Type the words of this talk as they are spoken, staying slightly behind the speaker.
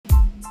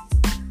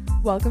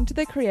Welcome to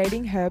the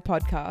Creating Her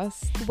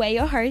podcast. We're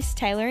your hosts,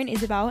 Taylor and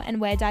Isabel,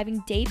 and we're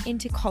diving deep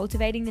into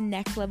cultivating the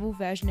next level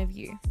version of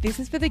you.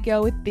 This is for the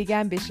girl with big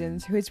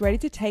ambitions who is ready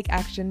to take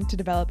action to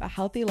develop a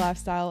healthy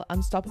lifestyle,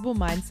 unstoppable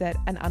mindset,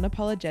 and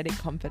unapologetic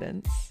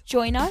confidence.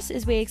 Join us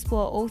as we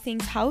explore all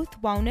things health,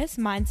 wellness,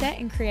 mindset,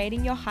 and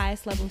creating your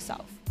highest level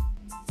self.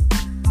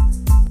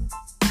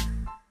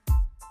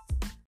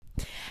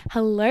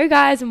 Hello,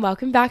 guys, and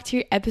welcome back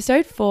to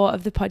episode 4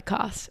 of the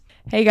podcast.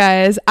 Hey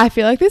guys, I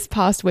feel like this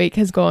past week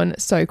has gone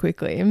so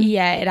quickly.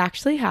 Yeah, it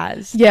actually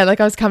has. Yeah, like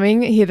I was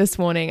coming here this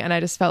morning and I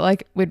just felt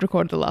like we'd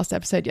recorded the last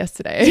episode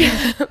yesterday.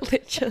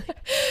 Literally.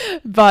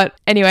 But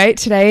anyway,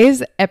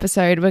 today's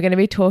episode, we're going to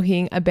be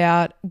talking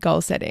about goal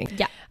setting.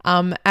 Yeah.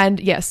 And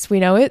yes, we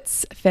know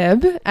it's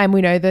Feb and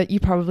we know that you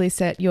probably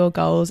set your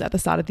goals at the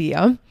start of the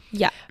year.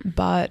 Yeah.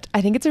 But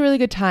I think it's a really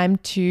good time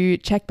to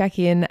check back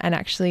in and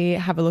actually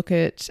have a look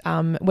at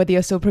whether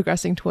you're still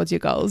progressing towards your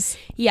goals.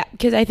 Yeah,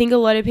 because I think a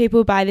lot of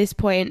people by this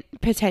point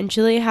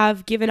potentially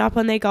have given up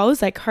on their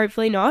goals. Like,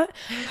 hopefully not.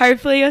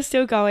 Hopefully you're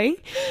still going.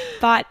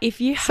 But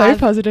if you have... So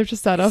positive to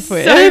start off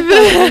with. So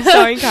positive,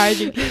 so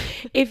encouraging.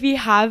 If you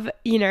have,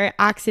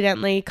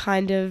 accidentally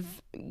kind of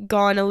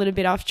gone a little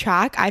bit off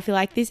track, I feel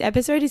like this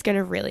episode is going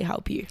to really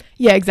help you.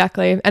 Yeah,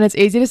 exactly. And it's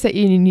easy to set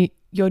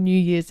your New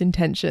Year's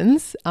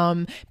intentions,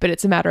 but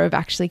it's a matter of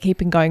actually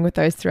keeping going with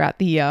those throughout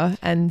the year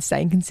and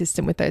staying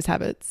consistent with those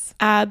habits.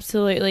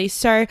 Absolutely.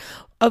 So,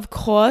 of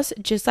course,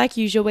 just like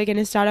usual, we're going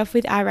to start off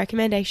with our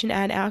recommendation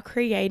and our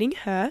Creating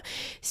Her.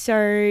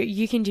 So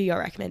you can do your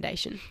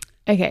recommendation.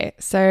 Okay,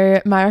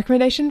 so my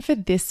recommendation for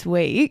this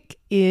week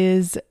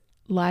is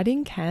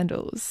lighting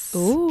candles.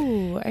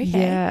 Ooh, okay.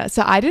 Yeah.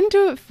 So I didn't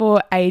do it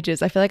for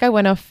ages. I feel like I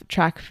went off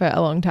track for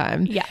a long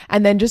time. Yeah.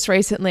 And then just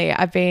recently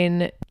I've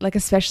been like,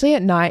 especially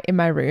at night in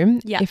my room,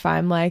 yeah, if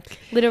I'm like...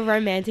 Little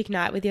romantic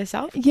night with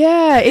yourself.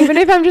 Yeah. Even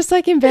if I'm just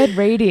like in bed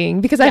reading,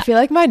 because I feel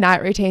like my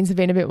night routines have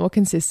been a bit more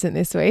consistent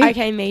this week.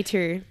 Okay, me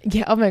too.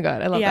 Yeah. Oh my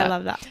God. I love that. Yeah, I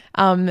love that.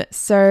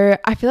 So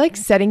I feel like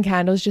setting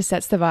candles just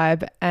sets the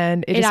vibe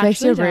and it just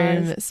makes your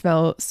room does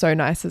smell so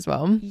nice as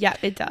well. Yeah,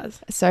 it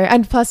does. So,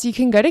 and plus you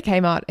can go to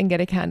Kmart and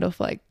get a candle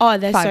for like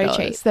they're $5. so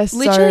cheap. They're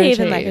literally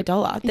so even cheap. like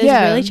 $1.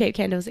 There's really cheap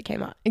candles at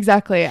Kmart.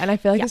 Exactly. And I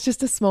feel like it's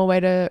just a small way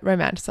to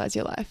romanticize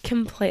your life.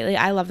 Completely.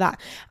 I love that.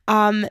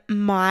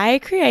 My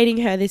Creating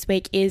Her this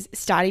week is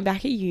starting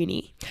back at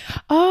uni.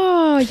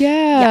 Oh,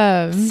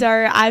 yeah.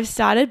 So I've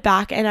started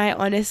back and I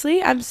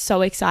honestly, I'm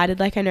so excited.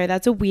 Like, I know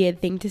that's a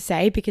weird thing to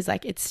say because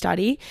like it's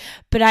study,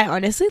 but I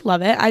honestly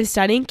love it. I'm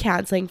studying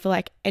counselling for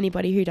like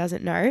anybody who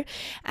doesn't know,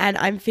 and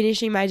I'm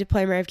finishing my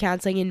diploma of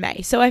counselling in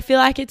May. So I feel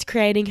like it's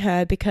Creating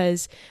Her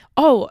because,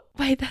 oh,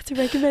 wait, that's a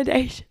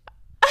recommendation.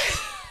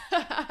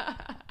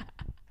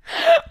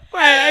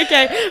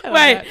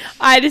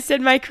 I just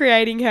said my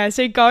Creating Her.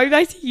 So going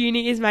back to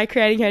uni is my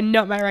Creating Her,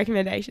 not my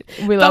recommendation.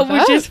 We love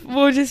that.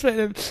 We'll just put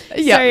them.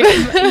 Yeah.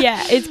 So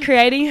yeah, it's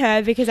Creating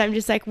Her because I'm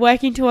just like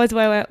working towards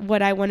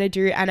what I want to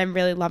do and I'm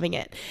really loving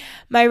it.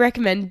 My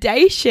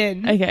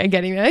recommendation. Okay,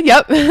 getting there.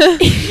 Yep.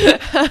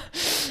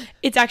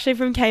 It's actually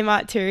from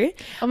Kmart too.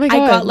 Oh my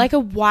God. I got like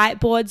a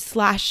whiteboard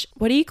 /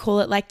 what do you call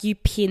it? Like you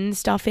pin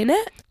stuff in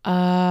it.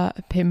 A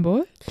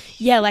pinboard?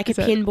 Yeah, like a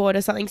pin board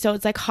or something. So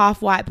it's like half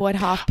whiteboard,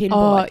 half pin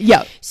board.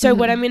 Yeah. So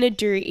what I'm going to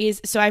do is,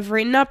 so I've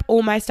written up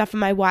all my stuff on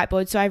my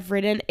whiteboard. So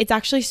it's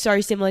actually so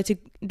similar to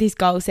this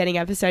goal setting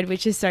episode,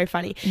 which is so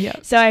funny. Yeah.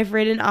 So I've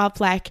written up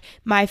like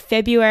my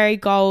February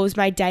goals,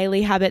 my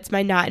daily habits,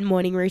 my night and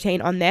morning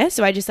routine on there.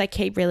 So I just like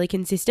keep really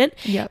consistent.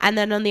 Yeah. And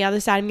then on the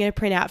other side, I'm going to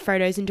print out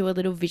photos and do a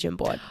little vision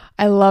board.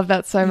 I love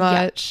that so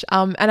much.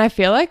 And I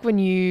feel like when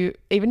you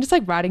even just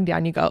like writing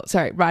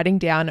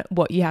down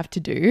what you have to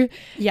do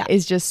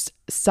is just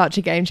such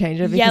a game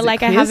changer. Yeah,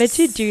 like I have a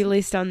to-do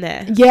list on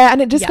there. Yeah,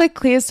 and it just like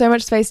clears so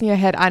much space in your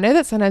head. I know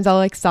that sometimes I'll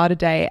like start a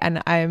day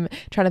and I'm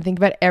trying to think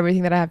about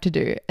everything that I have to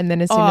do, and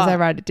then as soon as I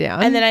write it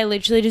down, and then I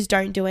literally just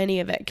don't do any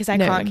of it because I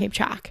can't keep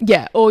track.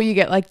 Yeah, or you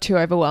get like too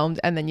overwhelmed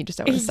and then you just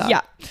don't want to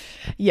start.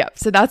 Yeah,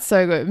 so that's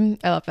so good.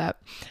 I love that.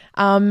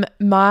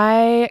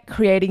 My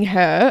Creating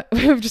Her,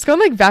 we've just gone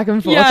like back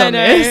and forth on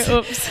this.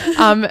 Oops.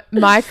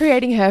 My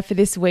Creating Her for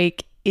this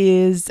week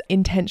is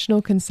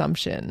intentional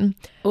consumption.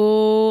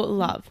 Oh,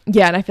 love.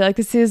 Yeah, and I feel like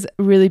this is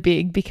really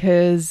big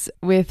because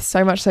with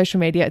so much social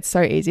media, it's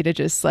so easy to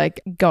just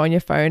like go on your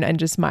phone and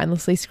just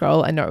mindlessly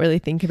scroll and not really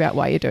think about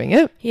why you're doing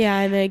it. Yeah,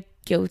 I'm a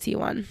guilty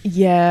one.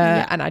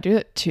 Yeah, and I do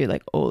it too,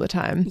 like all the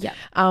time. Yeah.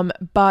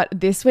 But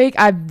this week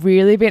I've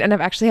really been, and I've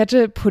actually had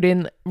to put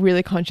in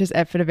really conscious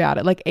effort about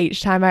it. Like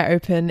each time I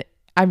open,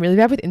 I'm really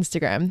bad with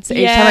Instagram. So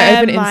each time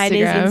I open mine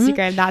is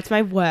Instagram. That's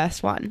my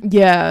worst one.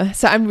 Yeah.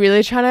 So I'm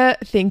really trying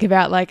to think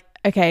about like,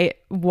 okay,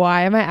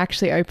 why am I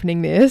actually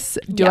opening this?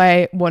 Do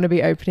I want to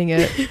be opening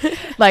it?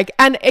 Like,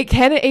 and it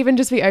can even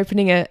just be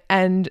opening it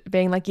and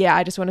being like, yeah,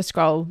 I just want to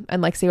scroll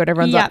and like see what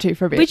everyone's up to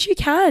for a bit. Which you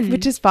can.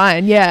 Which is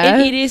fine. Yeah.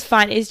 It is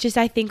fine. It's just,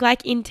 I think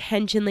like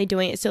intentionally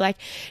doing it. So like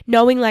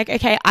knowing like,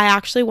 okay, I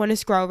actually want to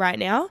scroll right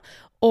now.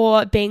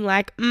 or being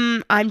like,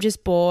 I'm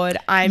just bored.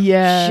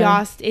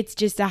 It's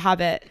just a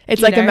habit.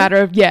 It's like a matter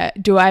of,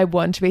 do I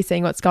want to be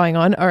seeing what's going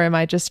on, or am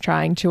I just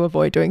trying to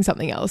avoid doing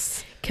something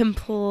else?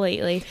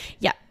 Completely.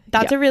 Yeah.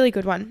 That's a really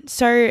good one.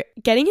 So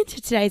getting into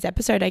today's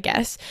episode, I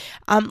guess,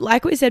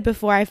 like we said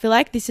before, I feel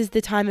like this is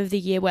the time of the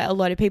year where a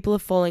lot of people are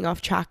falling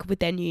off track with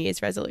their New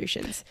Year's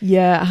resolutions.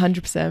 Yeah,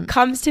 100%.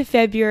 Comes to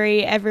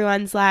February,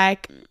 everyone's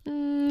like,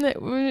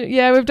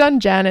 we've done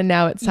Jan and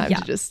now it's time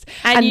to just...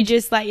 And you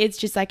just like, it's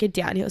just like a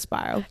downhill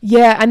spiral.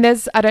 Yeah, and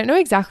I don't know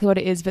exactly what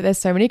it is, but there's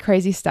so many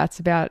crazy stats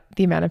about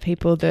the amount of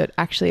people that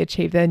actually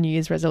achieve their New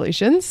Year's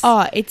resolutions.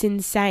 Oh, it's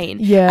insane.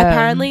 Yeah.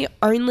 Apparently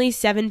only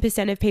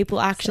 7% of people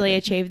actually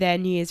achieve their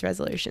New Year's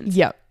resolutions.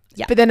 Yep.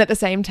 Yeah. But then at the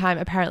same time,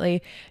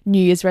 apparently New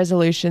Year's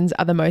resolutions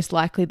are the most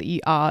likely that you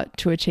are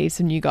to achieve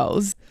some new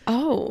goals.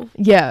 Oh.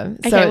 Yeah.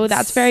 Okay, well,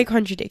 that's very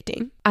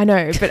contradicting. I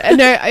know, but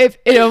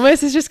it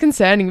almost is just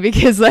concerning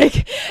because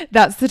like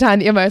that's the time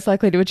that you're most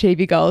likely to achieve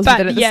your goals. But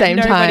then at the same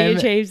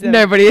time,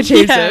 nobody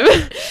achieves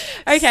them.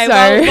 Okay,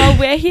 well,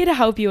 we're here to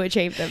help you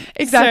achieve them.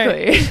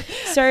 Exactly.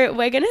 So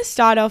we're going to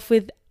start off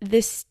with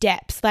the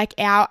steps, like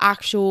our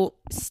actual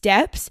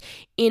steps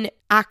in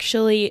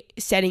actually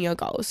setting your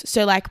goals.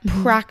 So like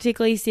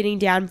practically sitting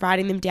down,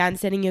 writing them down,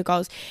 setting your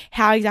goals,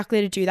 how exactly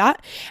to do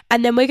that.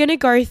 And then we're going to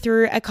go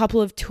through a couple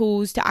of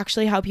tools to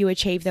actually help you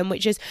achieve them,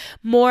 which is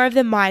more of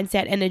the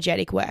mindset,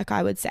 energetic work,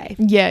 I would say.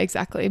 Yeah,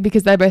 exactly.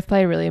 Because they both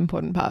play a really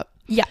important part.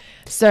 Yeah.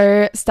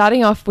 So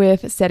starting off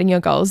with setting your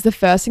goals, the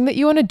first thing that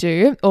you want to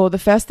do, or the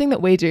first thing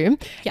that we do,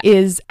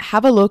 is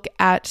have a look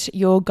at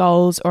your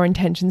goals or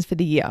intentions for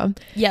the year.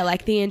 Yeah,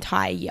 like the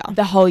entire year.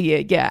 The whole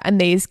year, yeah.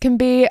 And these can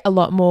be a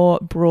lot more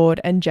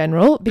broad and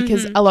general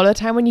because a lot of the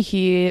time when you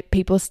hear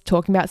people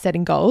talking about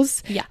setting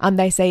goals,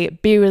 they say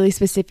be really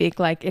specific,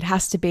 like it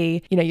has to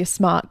be, your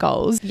SMART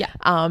goals. Yeah.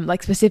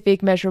 Like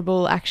specific,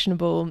 measurable,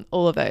 actionable,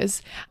 all of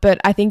those.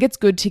 But I think it's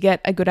good to get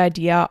a good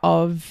idea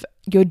of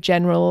your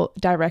general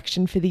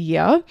direction for the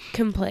year.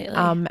 Completely.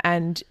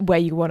 And where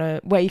you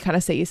kind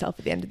of see yourself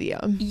at the end of the year.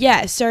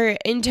 Yeah. So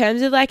in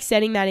terms of like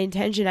setting that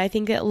intention, I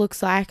think it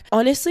looks like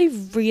honestly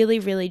really,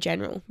 really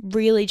general.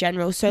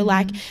 So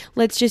like,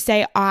 let's just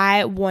say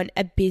I want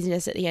a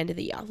business at the end of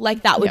the year.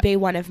 Like that would be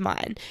one of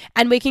mine.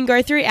 And we can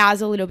go through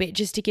ours a little bit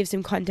just to give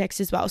some context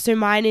as well. So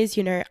mine is,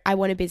 I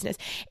want a business.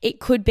 It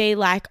could be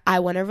like, I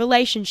want a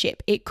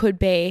relationship. It could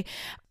be,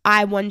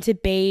 I want to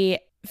be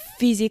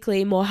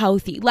physically more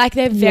healthy. Like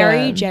they're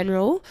very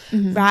general,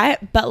 right?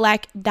 But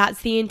like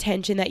that's the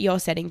intention that you're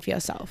setting for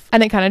yourself.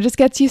 And it kind of just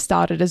gets you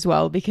started as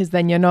well, because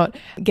then you're not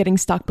getting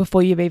stuck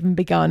before you've even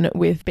begun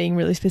with being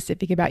really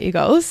specific about your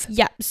goals.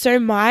 Yeah. So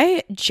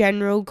my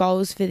general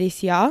goals for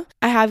this year,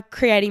 I have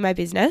creating my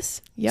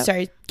business. Yep.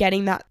 So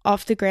getting that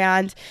off the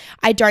ground.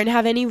 I don't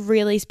have any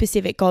really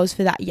specific goals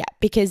for that yet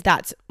because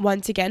that's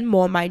once again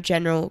more my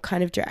general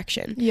kind of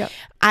direction. Yeah.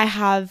 I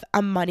have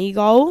a money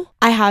goal.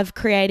 I have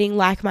creating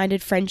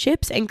like-minded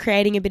friendships and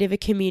creating a bit of a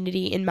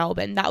community in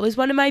Melbourne. That was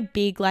one of my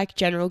big like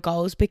general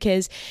goals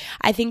because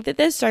I think that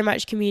there's so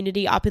much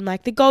community up in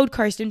like the Gold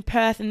Coast and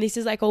Perth, and this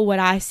is like all what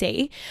I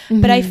see.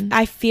 But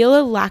I feel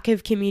a lack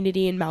of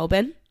community in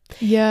Melbourne.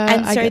 Yeah.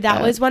 And so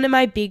that was one of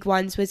my big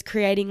ones, was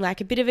creating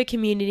like a bit of a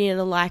community and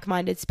a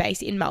like-minded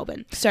space in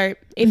Melbourne. So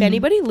if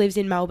anybody lives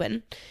in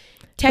Melbourne,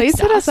 please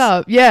hit us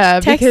up. Yeah.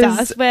 Text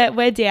us.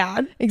 We're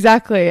down.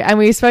 Exactly. And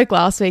we spoke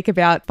last week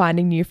about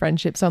finding new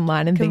friendships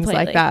online and things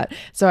like that.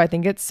 So I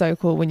think it's so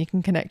cool when you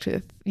can connect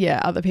with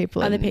other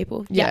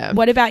people. Yeah.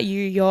 What about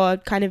you? Your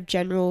kind of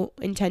general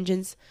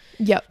intentions?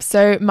 Yep.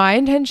 So my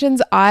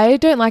intentions, I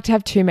don't like to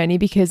have too many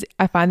because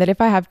I find that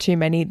if I have too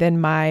many, then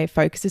my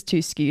focus is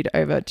too skewed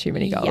over too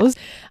many goals.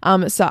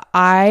 So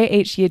I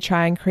each year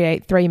try and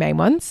create 3 main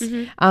ones.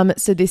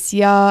 So this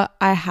year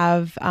I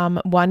have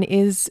one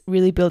is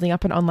really building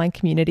up an online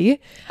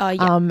community.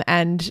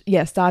 And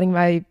starting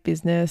my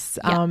business,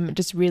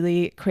 just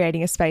really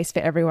creating a space for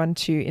everyone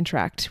to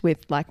interact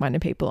with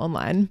like-minded people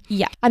online.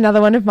 Yeah. Another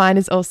one of mine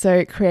is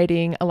also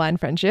creating aligned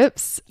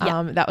friendships.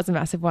 That was a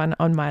massive one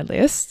on my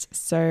list.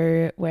 So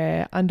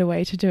we're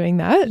underway to doing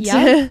that.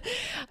 Yeah.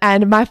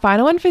 And my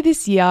final one for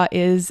this year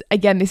is,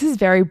 again, this is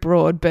very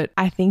broad, but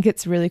I think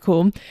it's really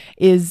cool,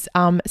 is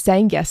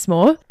saying yes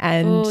more.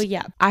 And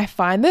I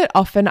find that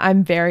often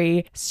I'm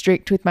very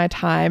strict with my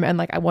time and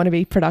like I want to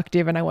be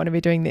productive and I want to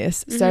be doing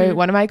this. So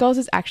one of my goals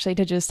is actually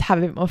to just have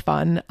a bit more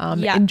fun,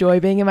 enjoy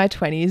being in my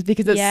 20s,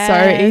 because it's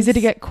so easy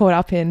to get caught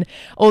up in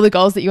all the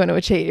goals that you want to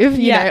achieve,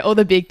 you know, all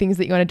the big things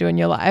that you want to do in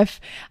your life.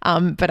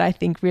 But I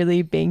think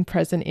really being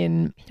present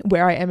in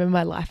where I am in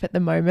my life at the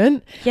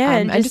moment.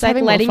 And just like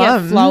letting it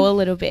flow a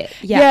little bit.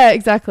 Yeah,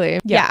 exactly.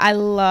 Yeah, I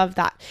love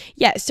that.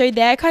 Yeah, so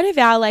they're kind of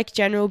our like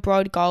general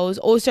broad goals.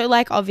 Also,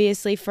 like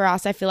obviously for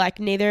us, I feel like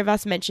neither of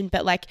us mentioned,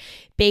 but like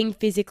being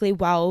physically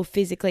well,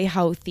 physically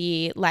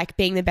healthy, like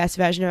being the best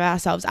version of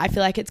ourselves, I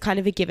feel like it's kind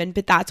of a given,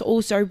 but that's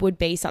also would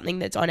be something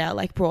that's on our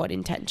like broad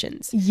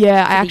intentions.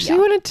 Yeah, I actually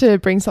wanted to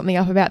bring something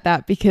up about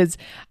that because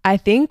I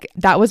think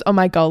that was on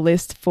my goal list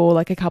list for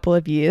like a couple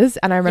of years.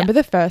 And I remember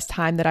the first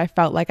time that I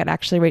felt like I'd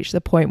actually reached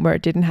the point where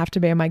it didn't have to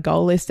be on my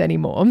goal list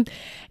anymore.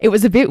 It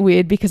was a bit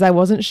weird because I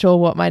wasn't sure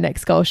what my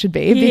next goal should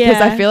be,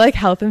 because I feel like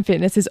health and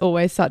fitness is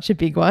always such a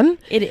big one.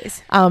 It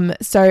is.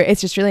 So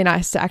it's just really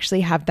nice to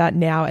actually have that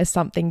now as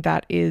something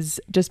that is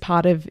just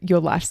part of your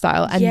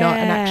lifestyle and not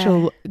an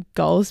actual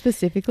goal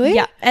specifically.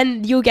 Yeah.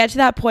 And you'll get to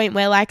that point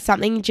where like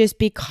something just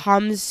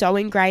becomes so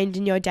ingrained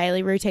in your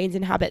daily routines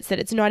and habits that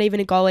it's not even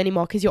a goal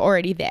anymore because you're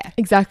already there.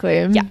 Exactly.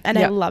 Yeah. And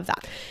I love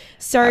that.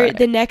 So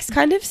the next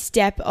kind of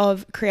step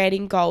of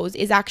creating goals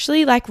is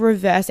actually like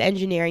reverse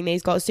engineering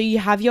these goals. So you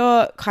have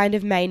your kind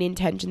of main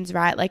intentions,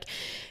 right? Like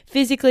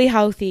physically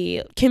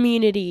healthy,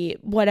 community,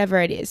 whatever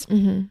it is.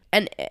 Mm-hmm.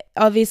 And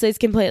obviously it's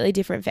completely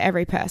different for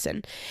every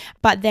person.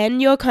 But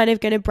then you're kind of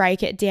going to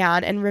break it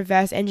down and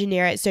reverse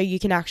engineer it so you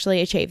can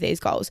actually achieve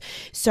these goals.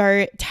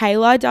 So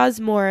Taylor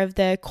does more of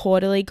the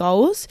quarterly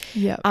goals.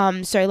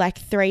 So like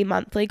 3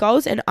 monthly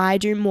goals, and I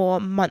do more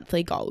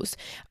monthly goals.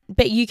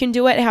 But you can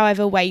do it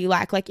however way you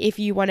like. Like if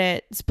you want to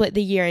split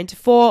the year into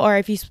 4, or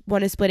if you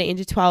want to split it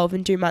into 12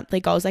 and do monthly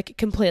goals, like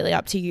completely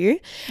up to you.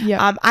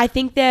 I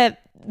think they're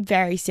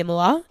very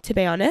similar, to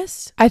be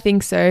honest. I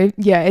think so.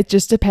 Yeah, it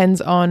just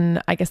depends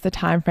on, I guess, the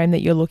time frame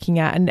that you're looking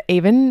at and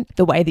even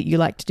the way that you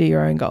like to do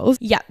your own goals.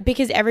 Yeah,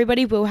 because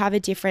everybody will have a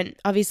different,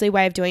 obviously,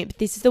 way of doing it, but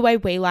this is the way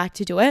we like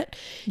to do it.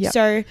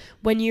 So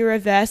when you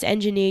reverse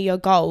engineer your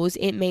goals,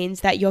 it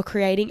means that you're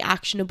creating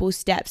actionable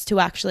steps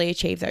to actually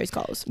achieve those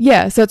goals.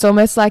 Yeah, so it's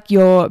almost like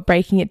you're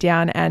breaking it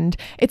down, and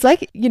it's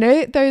like, you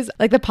know, those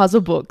like the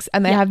puzzle books,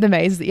 and they have the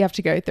mazes that you have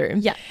to go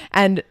through.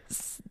 And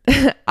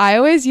I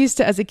always used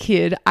to, as a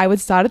kid, I would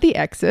start at the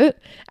exit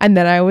and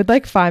then I would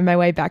like find my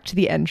way back to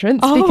the entrance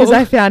because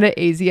I found it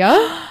easier.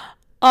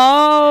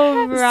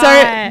 Oh,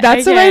 right. So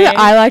that's the way that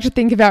I like to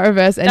think about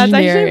reverse engineering.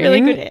 That's actually a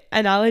really good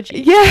analogy.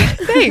 Yeah,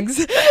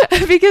 thanks.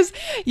 Because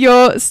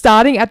you're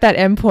starting at that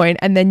end point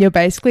and then you're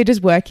basically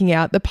just working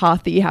out the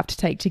path that you have to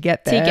take to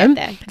get there.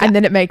 And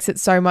then it makes it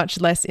so much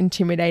less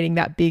intimidating,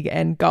 that big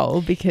end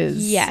goal, because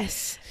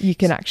you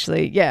can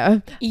actually,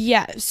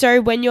 Yeah.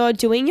 So when you're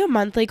doing your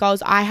monthly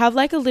goals, I have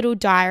like a little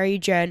diary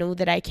journal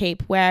that I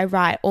keep where I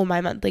write all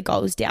my monthly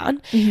goals down.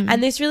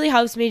 And this really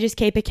helps me just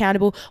keep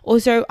accountable.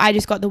 Also, I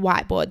just got the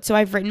whiteboard. So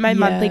I've written my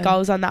monthly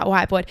goals on that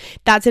whiteboard.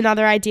 That's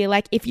another idea.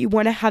 Like if you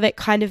want to have it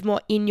kind of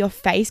more in your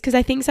face, because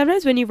I think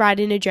sometimes when you write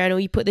in a journal,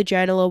 you put the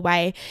journal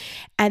away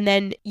and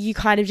then you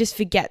kind of just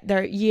forget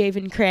that you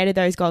even created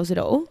those goals at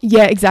all.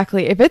 Yeah,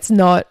 exactly. If it's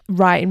not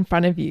right in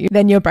front of you,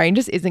 then your brain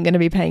just isn't going to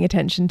be paying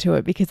attention to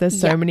it because there's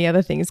so many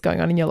other things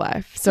going on in your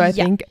life. So I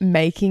think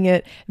making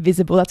it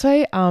visible, that's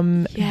why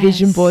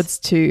vision boards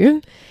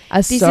too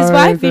are so good. This is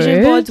why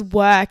vision boards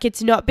work.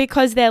 It's not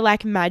because they're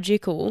like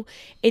magical.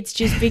 It's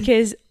just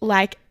because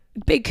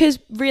because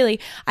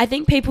really, I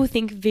think people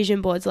think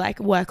vision boards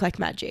like work like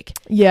magic.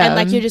 And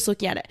like you're just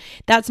looking at it.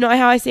 That's not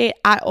how I see it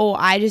at all.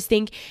 I just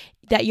think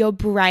that your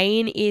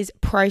brain is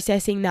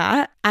processing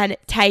that and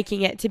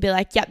taking it to be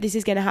like, yep, this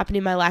is going to happen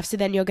in my life. So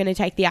then you're going to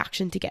take the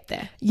action to get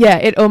there. Yeah,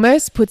 it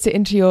almost puts it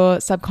into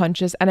your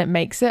subconscious and it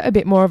makes it a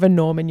bit more of a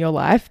norm in your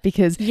life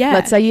because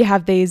let's say you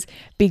have these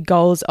big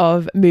goals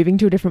of moving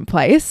to a different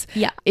place.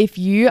 If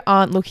you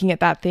aren't looking at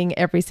that thing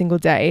every single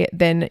day,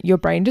 then your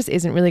brain just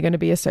isn't really going to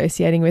be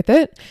associating with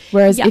it.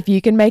 Whereas if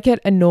you can make it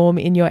a norm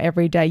in your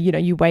everyday, you know,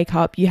 you wake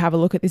up, you have a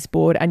look at this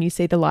board and you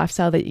see the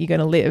lifestyle that you're going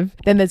to live,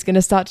 then there's going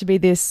to start to be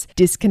this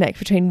disconnect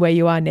between where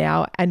you are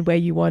now and where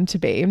you want to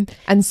be.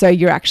 And so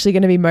you're actually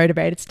going to be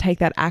motivated to take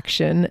that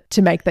action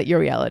to make that your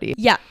reality.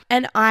 Yeah.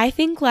 And I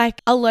think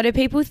like a lot of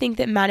people think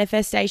that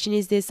manifestation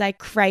is this like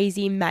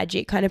crazy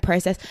magic kind of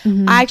process.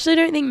 I actually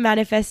don't think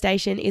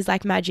manifestation is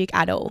like magic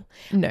at all.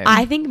 No.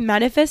 I think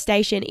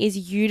manifestation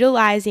is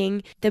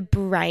utilizing the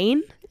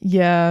brain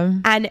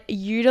and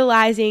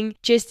utilizing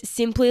just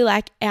simply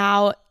like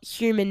our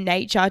human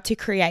nature to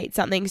create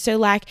something. So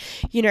like,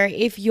 you know,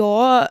 if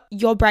your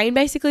brain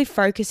basically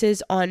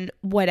focuses on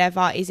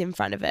whatever is in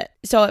front of it.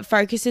 So it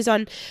focuses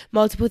on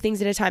multiple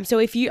things at a time. So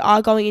if you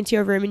are going into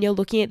your room and you're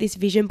looking at this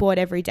vision board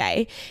every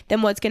day,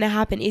 then what's going to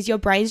happen is your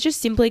brain's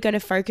just simply going to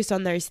focus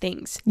on those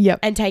things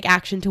and take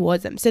action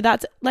towards them. So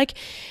that's like,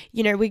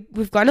 you know,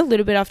 we've gone a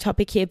little bit off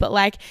topic here, but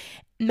like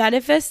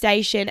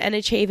manifestation and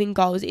achieving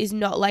goals is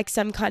not like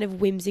some kind of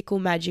whimsical,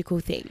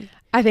 magical thing.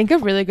 I think a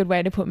really good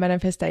way to put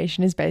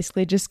manifestation is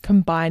basically just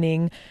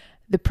combining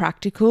the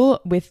practical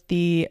with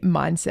the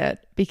mindset.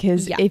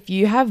 Because if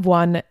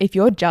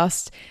you're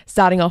just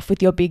starting off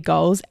with your big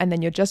goals and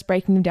then you're just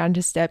breaking them down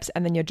to steps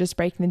and then you're just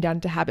breaking them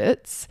down to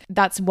habits,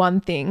 that's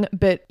one thing.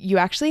 But you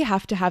actually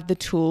have to have the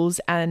tools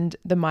and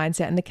the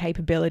mindset and the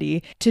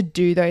capability to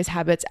do those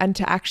habits and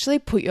to actually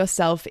put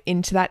yourself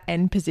into that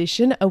end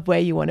position of where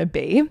you want to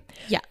be.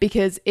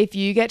 Because if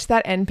you get to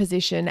that end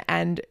position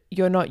and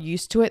you're not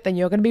used to it, then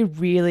you're going to be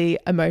really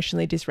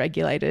emotionally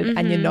dysregulated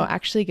and you're not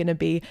actually going to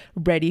be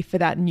ready for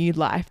that new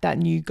life, that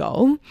new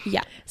goal.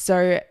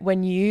 So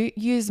when you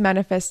use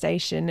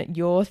manifestation,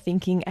 you're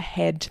thinking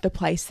ahead to the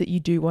place that you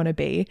do want to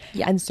be.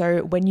 Yeah. And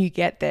so when you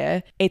get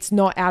there, it's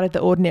not out of the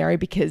ordinary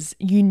because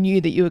you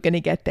knew that you were going to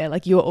get there.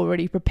 Like you were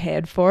already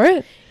prepared for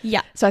it.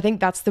 Yeah. So I think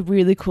that's the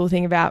really cool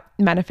thing about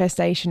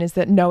manifestation is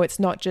that no, it's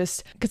not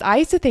just, because I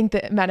used to think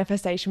that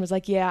manifestation was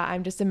like, yeah,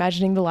 I'm just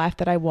imagining the life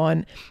that I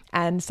want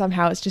and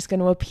somehow it's just going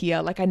to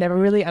appear. Like I never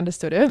really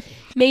understood it.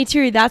 Me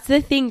too. That's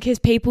the thing, because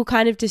people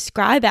kind of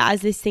describe it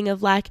as this thing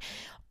of like,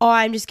 oh,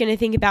 I'm just going to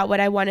think about what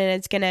I want and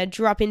it's going to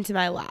drop into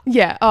my lap.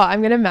 Yeah. Oh, I'm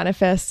going to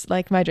manifest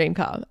like my dream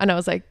car. And I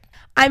was like,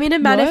 I'm going to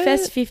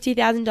manifest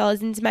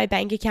 $50,000 into my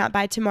bank account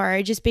by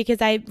tomorrow just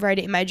because I wrote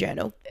it in my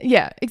journal.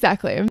 Yeah,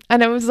 exactly.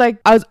 And it was like,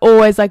 I was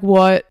always like,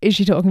 what is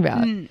she talking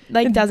about?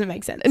 Like, doesn't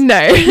make sense.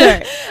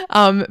 No.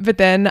 But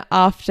then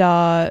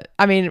after,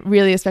 I mean,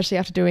 really, especially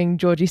after doing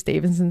Georgie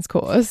Stevenson's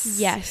course.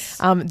 Yes.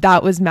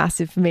 That was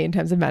massive for me in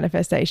terms of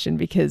manifestation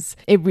because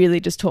it really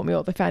just taught me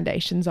all the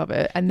foundations of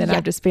it. And then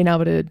I've just been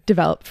able to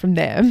develop from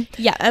there.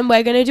 Yeah. And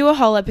we're going to do a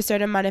whole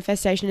episode on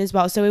manifestation as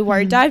well. So we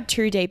won't dive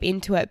too deep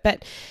into it.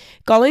 But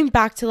going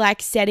back to like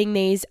setting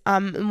these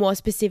more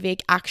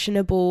specific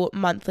actionable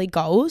monthly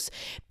goals,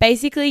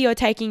 basically you're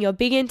taking your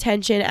big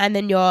intention and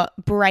then you're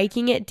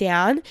breaking it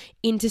down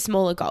into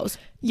smaller goals.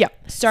 Yeah.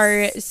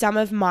 So some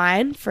of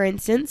mine, for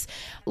instance,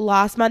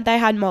 last month I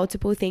had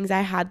multiple things.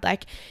 I had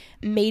like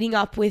meeting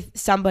up with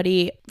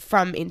somebody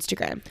from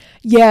Instagram.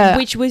 Yeah.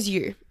 Which was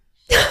you.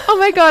 Oh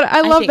my God.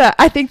 I love that.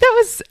 I think that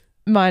was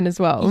mine as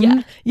well.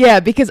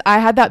 Yeah, because I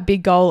had that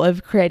big goal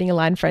of creating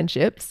aligned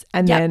friendships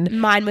and then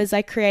mine was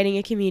like creating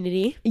a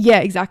community. Yeah,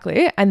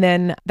 exactly. And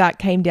then that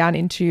came down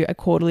into a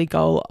quarterly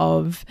goal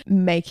of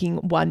making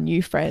one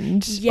new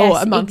friend or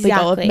a monthly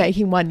goal of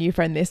making one new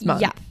friend this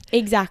month. Yeah.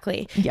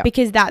 Exactly. Yep.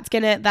 Because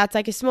that's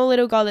like a small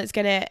little goal that's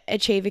gonna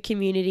achieve a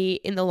community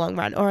in the long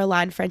run or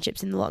align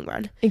friendships in the long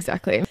run.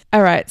 Exactly.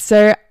 All right.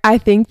 So I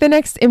think the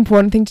next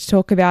important thing to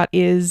talk about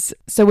is,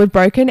 so we've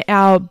broken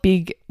our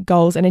big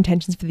goals and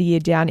intentions for the year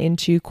down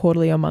into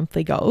quarterly or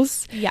monthly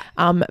goals. Yeah.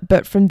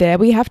 But from there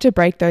we have to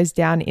break those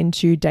down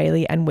into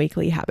daily and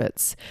weekly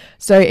habits.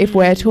 So if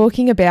we're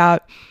talking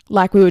about,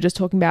 like we were just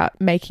talking about,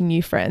 making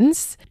new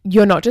friends,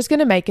 you're not just going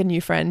to make a new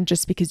friend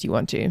just because you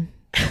want to.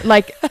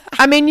 Like,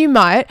 I mean, you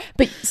might,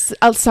 but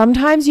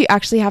sometimes you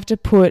actually have to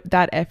put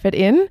that effort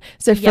in.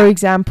 So for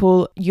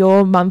example,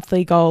 your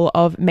monthly goal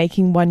of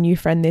making one new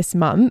friend this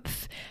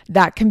month,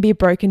 that can be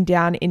broken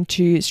down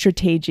into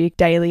strategic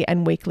daily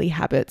and weekly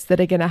habits that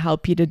are going to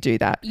help you to do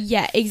that.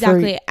 Yeah,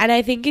 exactly. And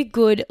I think a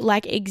good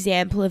like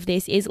example of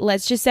this is,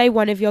 let's just say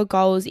one of your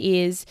goals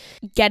is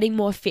getting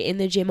more fit in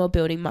the gym or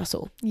building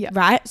muscle. Yeah.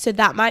 Right? So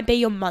that might be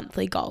your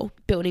monthly goal,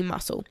 building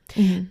muscle.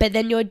 But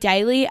then your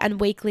daily and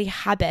weekly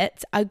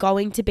habits are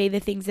going to be the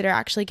things that are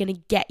actually going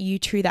to get you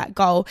to that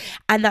goal,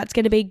 and that's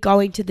going to be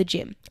going to the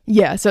gym.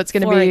 Yeah, so it's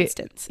going to be, for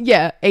instance,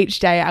 each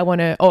day I want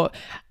to, or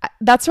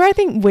that's where I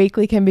think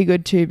weekly can be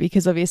good too,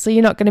 because obviously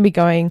you're not going to be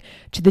going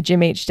to the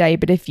gym each day,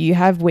 but if you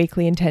have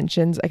weekly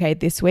intentions, okay,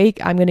 this week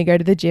I'm going to go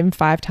to the gym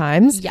 5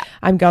 times. Yeah.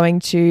 I'm going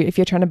to, if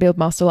you're trying to build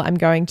muscle, I'm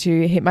going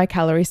to hit my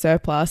calorie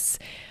surplus,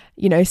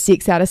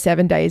 6 out of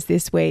 7 days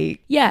this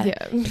week.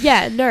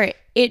 No,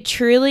 it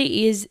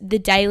truly is the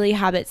daily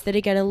habits that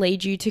are going to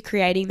lead you to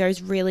creating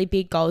those really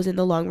big goals in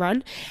the long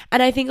run.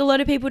 And I think a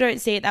lot of people don't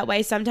see it that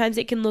way. Sometimes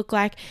it can look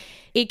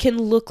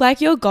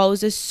like your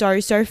goals are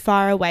so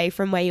far away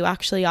from where you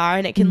actually are,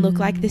 and it can look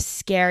like the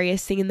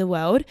scariest thing in the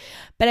world.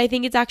 But I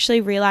think it's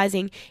actually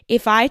realizing,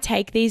 if I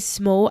take these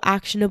small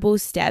actionable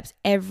steps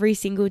every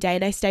single day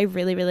and I stay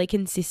really, really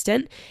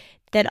consistent,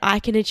 then I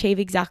can achieve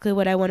exactly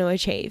what I want to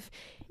achieve.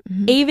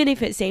 Even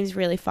if it seems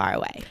really far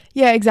away.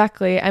 Yeah,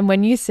 exactly. And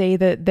when you see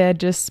that they're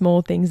just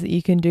small things that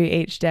you can do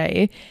each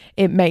day,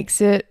 it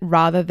makes it,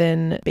 rather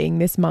than being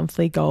this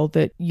monthly goal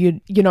that you're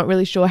not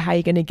really sure how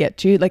you're going to get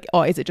to, like,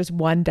 oh, is it just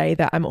one day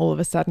that I'm all of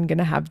a sudden going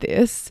to have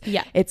this?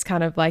 Yeah. It's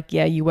kind of like,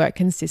 you work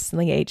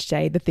consistently each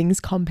day, the things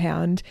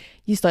compound,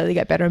 you slowly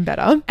get better and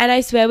better. And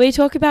I swear we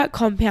talk about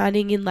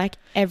compounding in like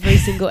every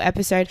single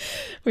episode.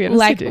 We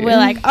honestly do. We're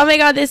like, oh my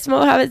God, there's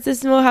small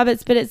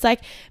habits. But it's like,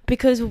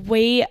 because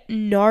we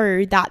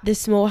know that the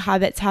small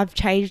habits have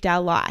changed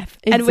our life.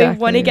 Exactly. And we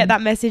want to get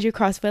that message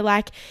across. We're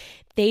like,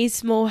 these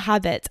small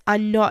habits are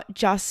not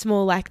just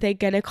small, like they're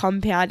going to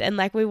compound, and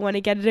like we want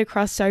to get it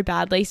across so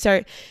badly.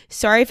 So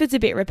sorry if it's a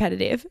bit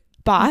repetitive,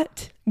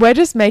 but we're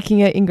just making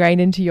it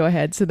ingrained into your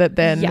head so that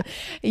then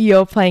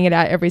you're playing it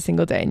out every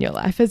single day in your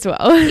life as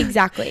well.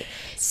 Exactly.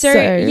 So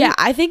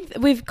I think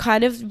we've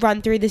kind of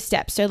run through the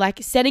steps. So like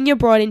setting your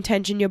broad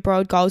intention, your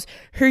broad goals,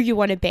 who you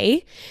want to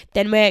be.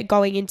 Then we're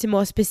going into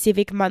more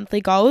specific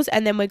monthly goals,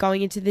 and then we're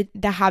going into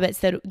the habits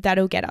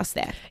that'll get us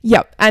there.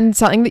 Yep. And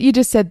something that you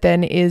just said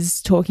then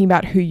is talking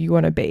about who you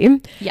want to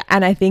be. Yeah.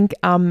 And I think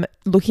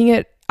looking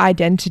at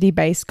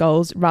identity-based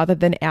goals rather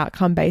than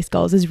outcome-based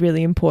goals is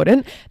really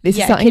important. This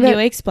is something can you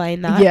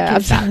explain that? Yeah,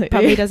 absolutely. That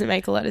probably doesn't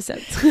make a lot of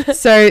sense.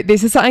 So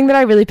this is something that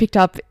I really picked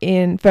up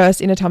in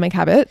Atomic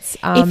Habits.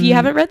 If you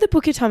haven't read the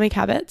book Atomic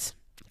Habits,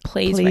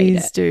 Please read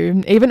it.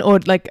 Do. Even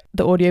like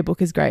the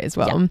audiobook is great as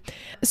well. Yeah.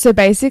 So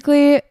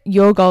basically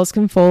your goals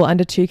can fall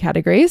under 2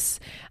 categories.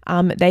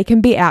 They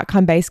can be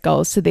outcome-based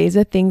goals. So these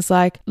are things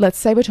like, let's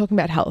say we're talking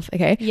about health,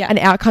 okay? Yeah. An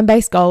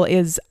outcome-based goal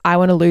is I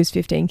want to lose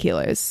 15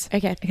 kilos.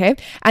 Okay.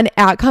 And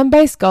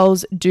outcome-based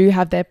goals do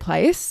have their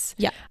place.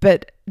 Yeah.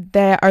 But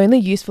they're only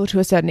useful to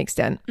a certain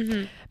extent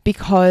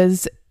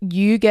because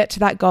you get to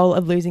that goal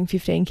of losing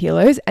 15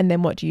 kilos and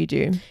then what do?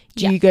 Do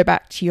you go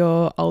back to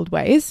your old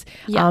ways?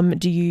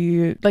 Do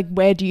you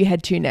where do you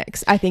head to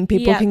next? I think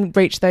people can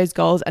reach those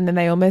goals and then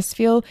they almost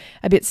feel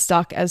a bit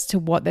stuck as to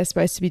what they're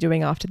supposed to be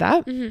doing after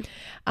that.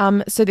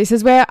 So this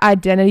is where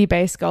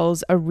identity-based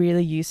goals are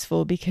really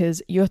useful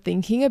because you're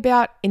thinking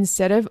about,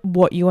 instead of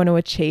what you want to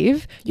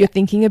achieve, you're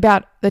thinking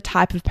about the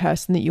type of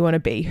person that you want to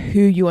be,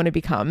 who you want to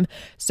become.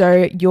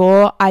 So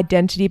your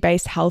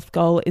identity-based health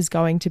goal is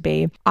going to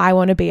be, I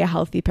want to be a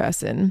healthy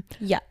person.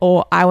 Yeah.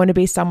 Or I want to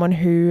be someone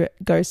who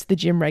goes to the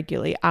gym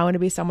regularly. I want to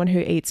be someone who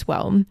eats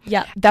well.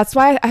 Yeah. That's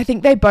why I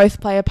think they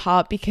both play a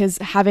part, because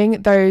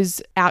having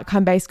those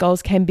outcome-based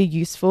goals can be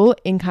useful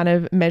in kind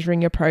of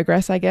measuring your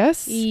progress, I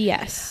guess.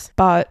 Yes.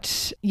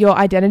 But your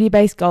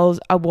identity-based goals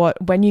are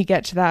what, when you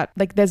get to that,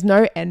 like there's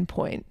no end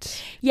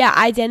point. Yeah,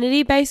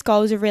 identity-based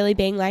goals are really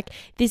being like,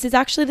 this is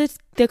actually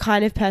the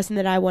kind of person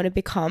that I want to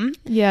become.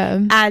 Yeah.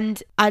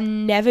 And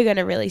I'm never going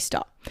to really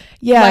stop.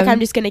 Yeah. Like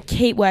I'm just going to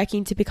keep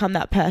working to become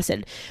that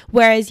person.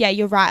 Whereas, yeah,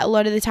 you're right. A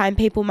lot of the time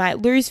people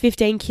might lose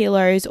 15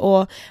 kilos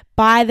or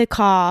buy the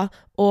car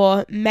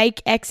or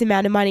make X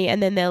amount of money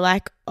and then they're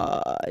like,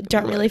 oh,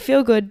 don't really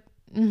feel good.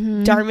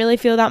 Don't really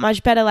feel that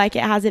much better. Like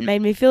it hasn't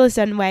made me feel a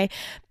certain way.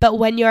 But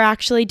when you're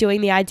actually doing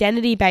the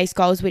identity-based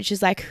goals, which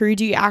is like, who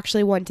do you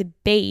actually want to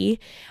be?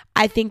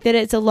 I think that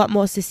it's a lot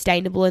more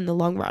sustainable in the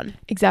long run.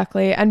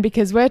 Exactly. And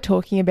because we're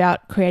talking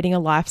about creating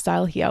a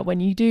lifestyle here, when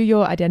you do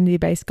your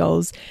identity-based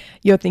goals,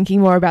 you're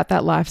thinking more about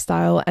that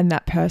lifestyle and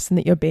that person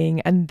that you're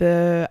being and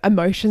the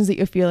emotions that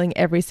you're feeling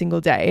every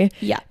single day.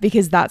 Yeah.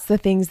 Because that's the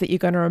things that you're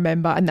going to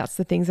remember and that's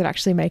the things that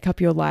actually make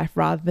up your life,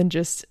 rather than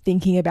just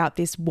thinking about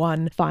this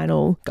one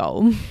final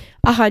goal.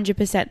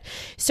 100%.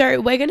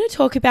 So we're going to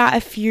talk about a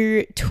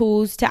few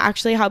tools to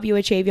actually help you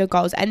achieve your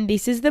goals. And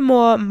this is the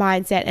more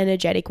mindset,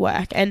 energetic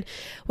work. And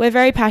we're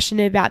very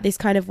passionate about this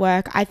kind of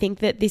work. I think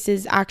that this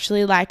is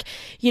actually like,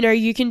 you know,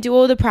 you can do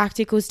all the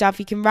practical stuff.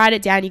 You can write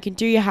it down. You can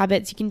do your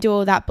habits. You can do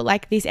all that. But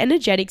like this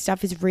energetic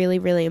stuff is really,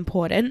 really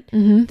important.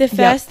 The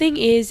first thing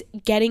is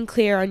getting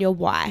clear on your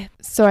why.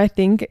 So I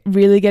think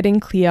really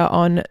getting clear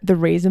on the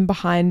reason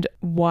behind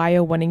why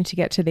you're wanting to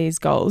get to these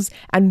goals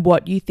and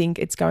what you think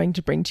it's going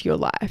to bring to your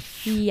life.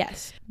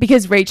 Yes.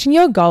 Because reaching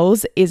your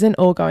goals isn't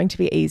all going to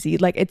be easy.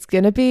 Like there's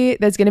going to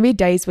be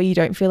days where you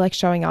don't feel like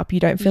showing up, you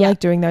don't feel like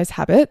doing those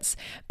habits.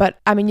 But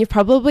I mean, you've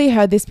probably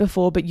heard this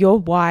before, but your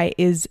why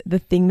is the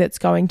thing that's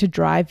going to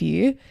drive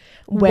you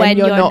when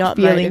you're not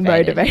feeling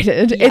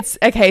motivated. Yeah. It's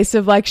a case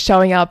of like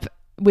showing up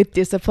with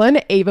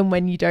discipline even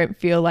when you don't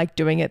feel like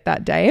doing it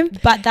that day.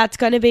 But that's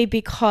going to be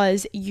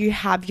because you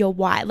have your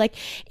why. Like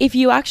if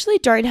you actually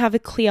don't have a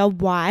clear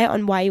why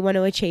on why you want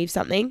to achieve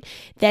something,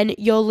 then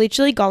you're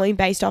literally going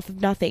based off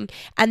of nothing.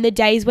 And the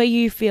days where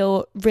you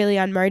feel really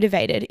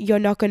unmotivated, you're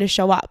not going to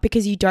show up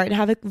because you don't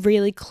have a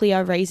really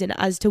clear reason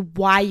as to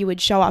why you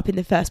would show up in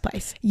the first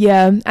place.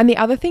 Yeah. And the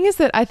other thing is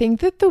that I think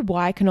that the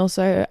why can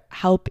also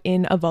help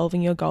in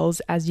evolving your goals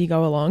as you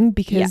go along,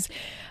 because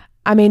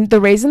I mean, the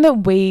reason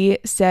that we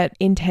set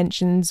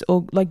intentions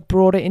or like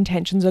broader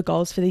intentions or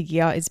goals for the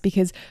year is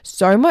because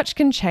so much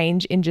can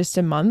change in just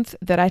a month,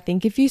 that I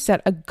think if you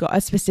set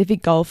a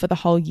specific goal for the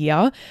whole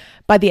year,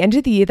 by the end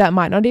of the year, that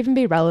might not even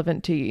be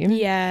relevant to you.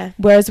 Yeah.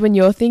 Whereas when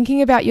you're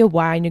thinking about your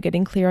why and you're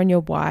getting clear on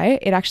your why,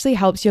 it actually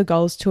helps your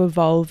goals to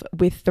evolve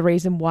with the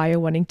reason why you're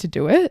wanting to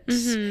do it.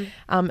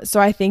 So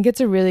I think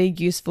it's a really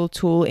useful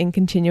tool in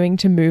continuing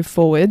to move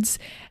forwards,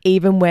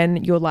 even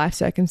when your life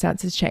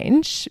circumstances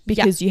change,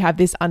 because you have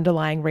this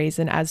underlying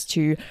reason as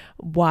to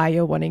why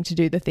you're wanting to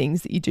do the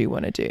things that you do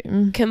want to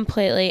do.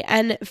 Completely.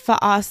 And for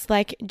us,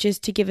 like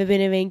just to give a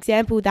bit of an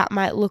example, that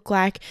might look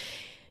like,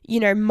 you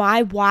know,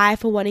 my why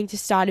for wanting to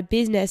start a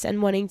business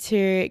and wanting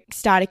to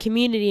start a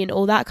community and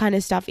all that kind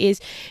of stuff is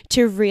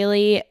to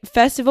really,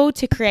 first of all,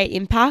 to create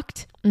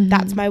impact.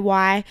 That's my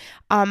why.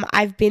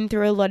 I've been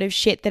through a lot of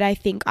shit that I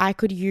think I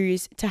could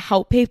use to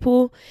help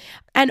people.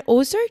 And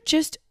also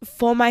just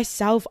for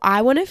myself,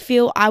 I want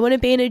to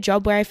be in a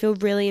job where I feel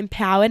really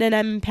empowered and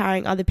I'm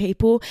empowering other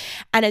people,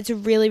 and it's a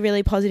really,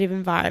 really positive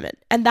environment.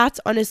 And that's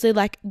honestly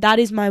like, that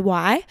is my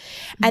why.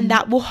 And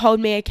that will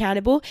hold me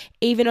accountable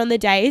even on the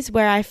days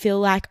where I feel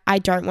like I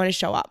don't want to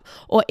show up,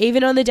 or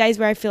even on the days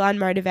where I feel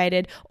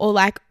unmotivated, or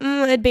like,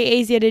 it'd be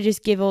easier to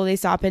just give all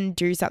this up and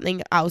do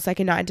something else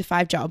like a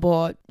 9-to-5 job,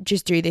 or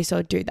just do do this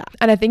or do that.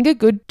 And I think a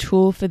good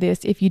tool for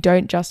this, if you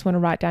don't just want to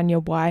write down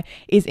your why,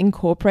 is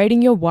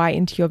incorporating your why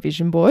into your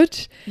vision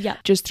board. Yeah.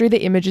 Just through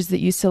the images that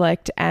you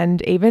select,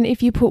 and even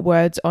if you put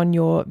words on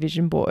your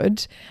vision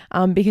board,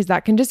 because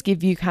that can just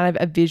give you kind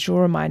of a visual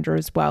reminder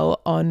as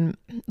well on,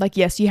 like,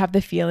 yes, you have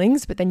the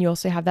feelings, but then you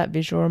also have that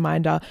visual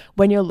reminder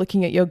when you're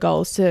looking at your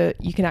goals, so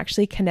you can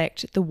actually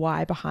connect the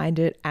why behind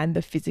it and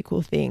the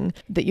physical thing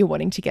that you're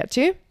wanting to get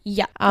to.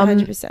 Yeah,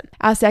 100%.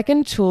 Our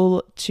second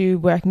tool to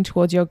working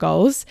towards your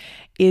goals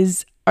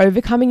is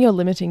overcoming your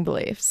limiting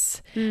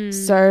beliefs.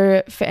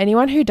 So for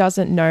anyone who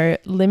doesn't know,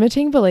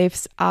 limiting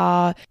beliefs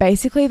are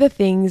basically the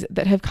things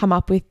that have come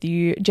up with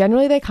you.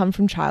 Generally, they come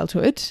from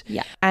childhood.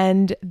 Yeah.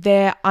 And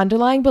they're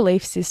underlying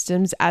belief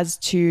systems as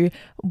to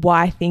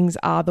why things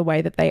are the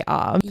way that they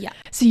are. Yeah.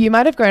 So you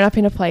might have grown up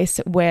in a place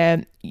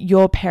where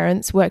your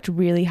parents worked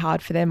really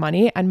hard for their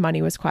money and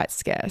money was quite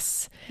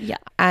scarce. Yeah.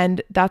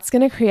 And that's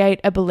going to create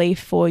a belief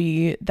for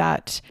you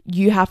that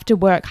you have to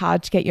work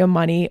hard to get your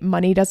money.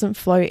 Money doesn't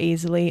flow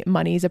easily.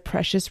 Money is a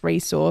precious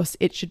resource.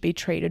 It should be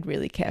treated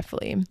really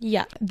carefully.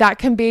 Yeah. That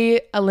can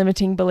be a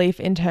limiting belief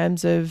in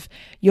terms of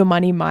your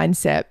money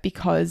mindset,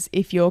 because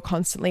if you're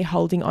constantly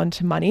holding on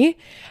to money,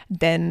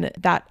 then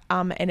that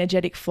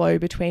energetic flow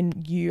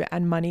between you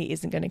and money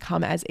isn't going to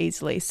come as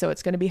easily. So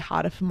it's going to be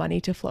harder for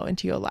money to flow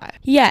into your life.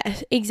 Yeah,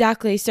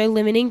 exactly. So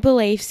limiting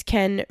beliefs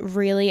can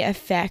really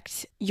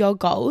affect your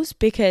goals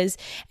because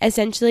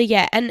essentially,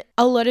 yeah, and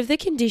a lot of the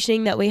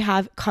conditioning that we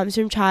have comes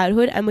from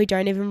childhood and we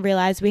don't even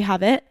realize we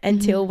have it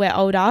until we're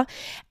older.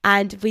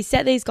 And we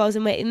set these goals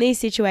and we're in these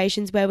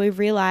situations where we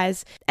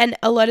realize, and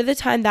a lot of the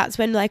time that's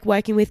when, like,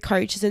 working with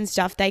coaches and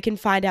stuff, they can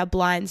find our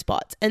blind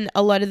spots. And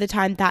a lot of the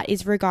time that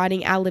is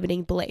regarding our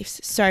limiting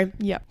beliefs. So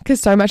yeah,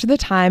 because so much of the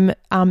time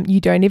you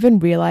don't even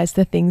realize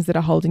the things that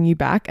are holding you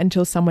back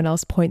until someone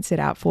else points it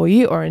out for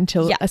you or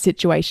until a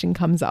situation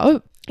comes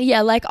up.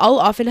 Yeah, like I'll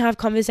often have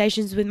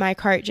conversations with my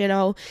coach and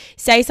I'll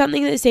say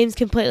something that seems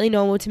completely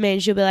normal to me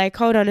and she'll be like,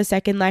 hold on a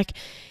second, like,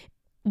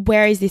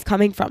 where is this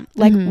coming from?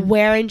 Like,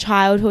 where in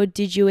childhood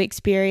did you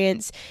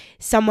experience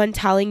someone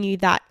telling you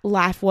that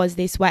life was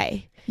this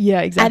way?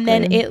 Yeah, exactly. And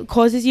then it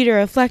causes you to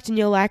reflect and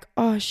you're like,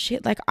 oh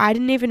shit, like I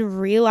didn't even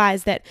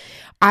realize that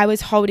I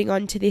was holding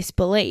on to this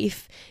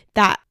belief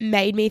that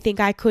made me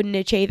think I couldn't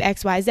achieve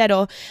X, Y, Z.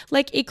 Or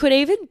like it could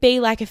even be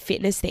like a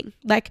fitness thing.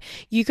 Like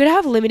you could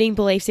have limiting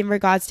beliefs in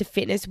regards to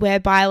fitness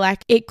whereby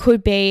like it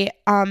could be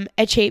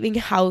achieving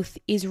health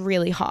is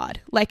really hard.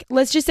 Like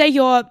let's just say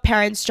your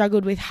parents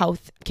struggled with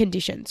health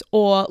conditions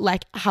or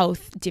like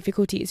health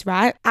difficulties,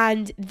 right?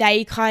 And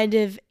they kind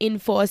of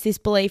enforce this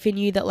belief in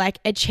you that like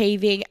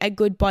achieving a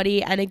good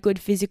body and a good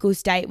physical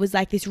state was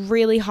like this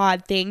really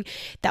hard thing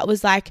that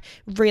was like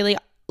really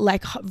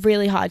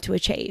hard to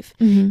achieve.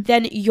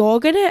 Then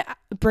you're going to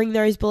bring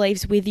those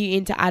beliefs with you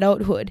into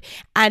adulthood.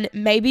 And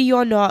maybe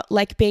you're not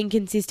like being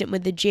consistent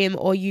with the gym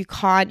or you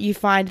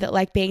find that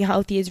like being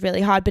healthy is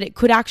really hard, but it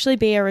could actually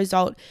be a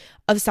result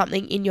of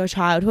something in your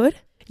childhood.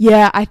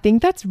 Yeah, I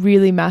think that's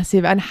really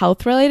massive, and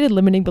health-related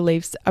limiting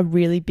beliefs are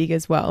really big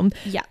as well.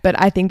 Yeah. But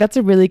I think that's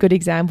a really good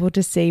example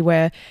to see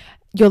where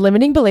your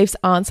limiting beliefs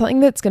aren't something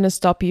that's going to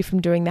stop you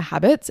from doing the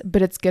habits,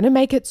 but it's going to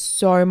make it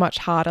so much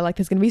harder. Like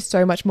there's going to be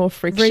so much more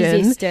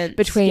friction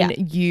between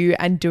you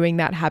and doing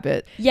that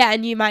habit. Yeah,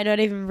 and you might not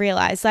even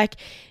realize. Like,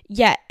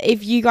 yeah,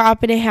 if you grow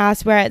up in a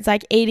house where it's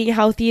like eating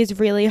healthy is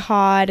really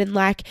hard and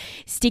like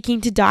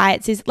sticking to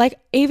diets is like,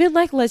 even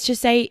like, let's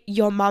just say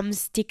your mum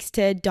sticks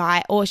to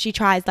diet or she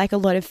tries like a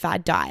lot of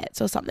fad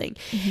diets or something,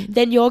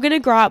 then you're going to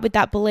grow up with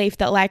that belief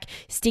that like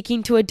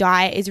sticking to a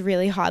diet is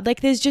really hard. Like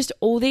there's just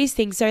all these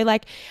things. So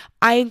like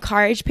I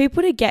encourage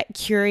people to get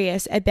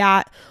curious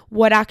about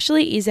what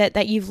actually is it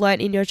that you've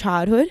learned in your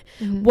childhood,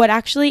 what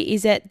actually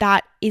is it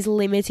that is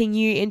limiting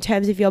you in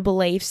terms of your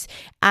beliefs,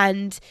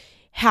 and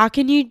how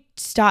can you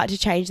start to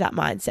change that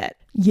mindset?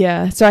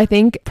 Yeah. So I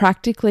think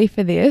practically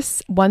for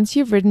this, once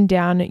you've written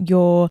down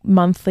your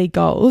monthly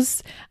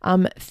goals,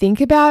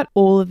 think about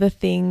all of the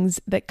things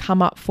that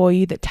come up for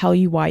you that tell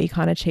you why you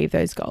can't achieve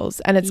those goals.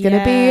 And it's going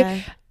to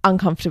be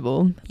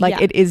uncomfortable.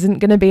 Like it isn't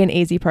going to be an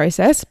easy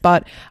process,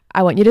 but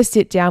I want you to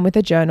sit down with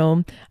a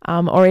journal,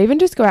 or even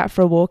just go out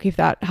for a walk if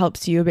that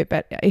helps you a bit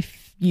better,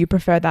 if you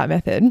prefer that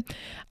method,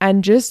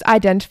 and just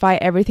identify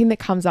everything that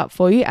comes up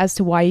for you as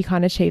to why you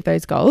can't achieve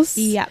those goals.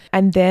 Yeah.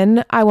 And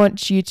then I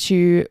want you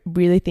to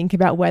really think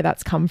about where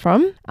that's come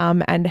from,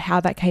 and how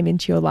that came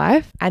into your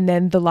life. And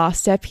then the last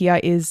step here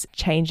is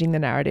changing the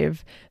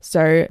narrative.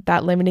 So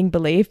that limiting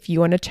belief, you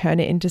want to turn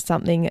it into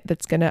something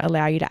that's going to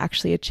allow you to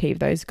actually achieve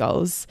those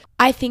goals.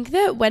 I think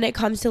that when it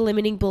comes to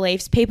limiting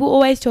beliefs, people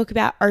always talk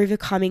about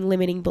overcoming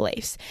limiting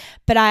beliefs,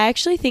 but I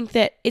actually think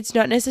that it's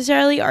not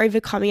necessarily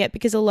overcoming it,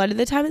 because a lot of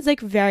the time it's like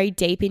very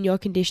deep in your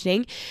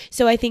conditioning.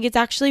 So I think it's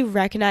actually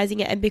recognizing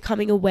it and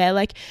becoming aware,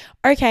 like,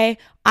 okay,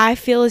 I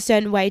feel a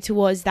certain way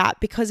towards that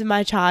because of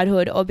my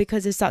childhood, or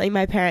because of something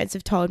my parents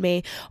have told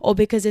me, or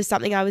because of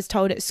something I was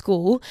told at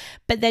school.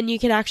 But then you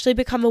can actually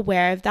become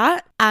aware of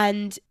that,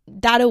 and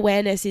that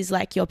awareness is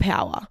like your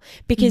power,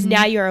 because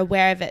now you're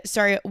aware of it.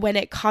 So when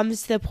it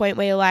comes to the point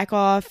where you're like,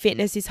 oh,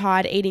 fitness is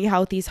hard, eating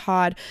healthy is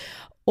hard,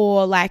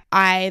 or like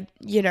I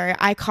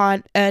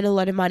can't earn a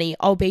lot of money,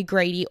 I'll be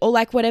greedy, or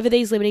like whatever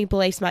these limiting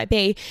beliefs might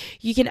be,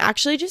 you can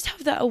actually just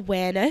have the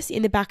awareness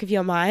in the back of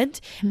your mind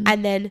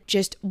and then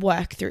just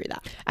work through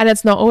that. And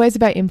it's not always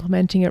about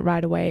implementing it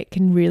right away. It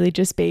can really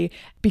just be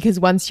because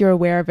once you're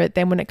aware of it,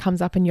 then when it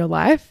comes up in your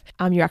life,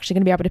 you're actually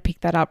going to be able to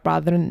pick that up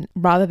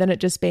rather than it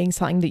just being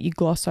something that you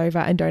gloss over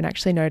and don't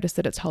actually notice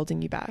that it's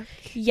holding you back.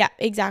 Yeah,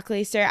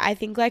 exactly. So I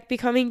think like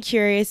becoming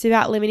curious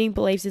about limiting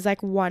beliefs is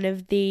like one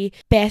of the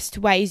best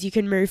ways you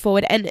can move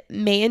forward. And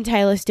me and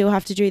Taylor still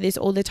have to do this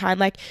all the time.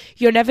 Like,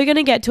 you're never going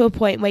to get to a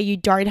point where you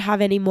don't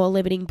have any more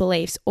limiting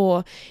beliefs,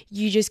 or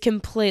you just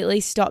completely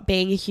stop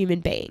being a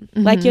human being.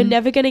 Like, you're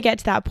never going to get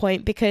to that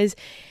point, because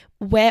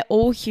we're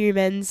all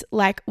humans.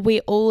 Like, we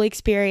all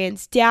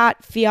experience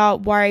doubt, fear,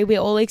 worry. We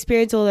all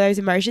experience all those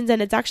emotions,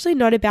 and it's actually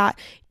not about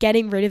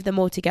getting rid of them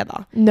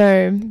altogether.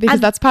 No,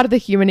 because that's part of the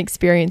human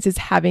experience, is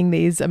having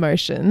these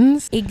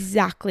emotions.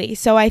 Exactly.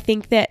 So I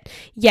think that,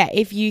 yeah,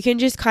 if you can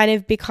just kind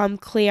of become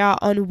clear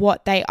on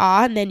what they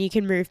are, and then you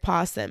can move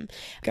past them.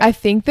 I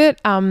think that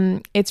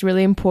it's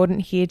really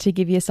important here to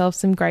give yourself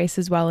some grace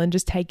as well, and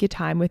just take your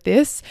time with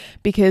this,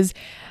 because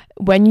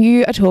when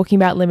you are talking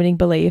about limiting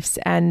beliefs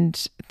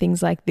and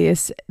things like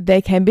this,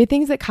 there can be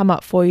things that come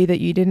up for you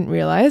that you didn't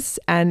realize,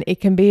 and it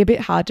can be a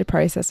bit hard to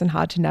process and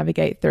hard to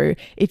navigate through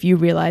if you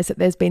realize that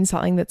there's been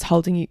something that's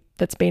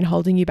been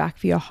holding you back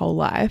for your whole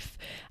life,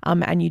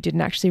 and you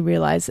didn't actually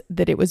realize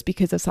that it was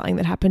because of something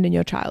that happened in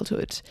your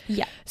childhood.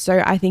 Yeah.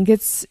 So I think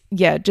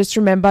just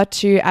remember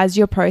to, as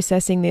you're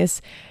processing this,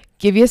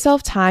 give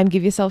yourself time,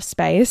 give yourself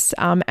space,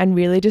 and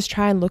really just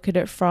try and look at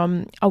it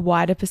from a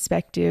wider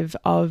perspective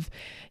of,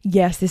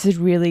 yes, this is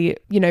really,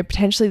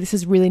 potentially this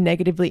has really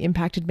negatively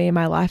impacted me in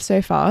my life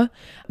so far,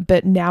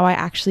 but now I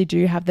actually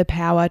do have the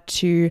power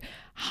to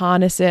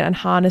harness it and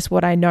harness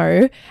what I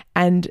know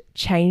and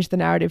change the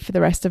narrative for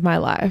the rest of my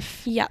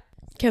life. Yeah.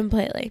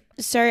 Completely.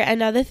 So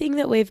another thing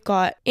that we've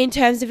got in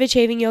terms of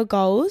achieving your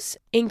goals,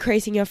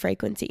 increasing your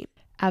frequency.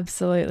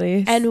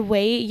 Absolutely. And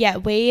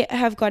we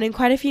have gotten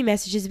quite a few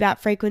messages about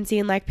frequency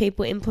and like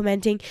people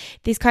implementing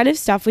this kind of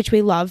stuff, which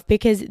we love,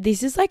 because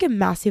this is like a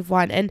massive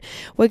one, and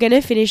we're going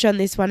to finish on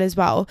this one as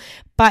well.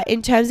 But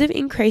in terms of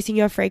increasing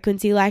your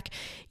frequency, like,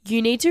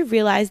 you need to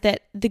realize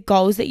that the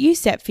goals that you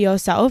set for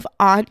yourself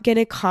aren't going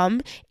to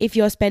come if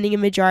you're spending a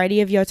majority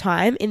of your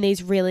time in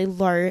these really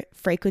low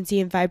frequency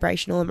and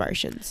vibrational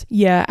emotions.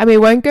 Yeah, and we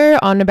won't go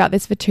on about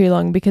this for too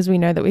long, because we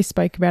know that we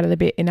spoke about it a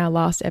bit in our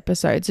last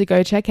episode. So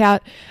go check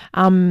out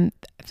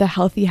the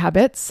Healthy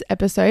Habits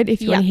episode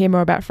if you want to hear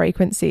more about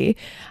frequency.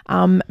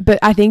 But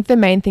I think the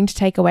main thing to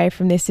take away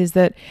from this is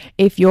that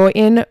if you're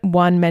in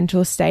one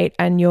mental state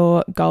and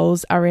your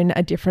goals are in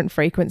a different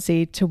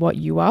frequency to what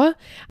you are,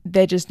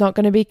 they're just not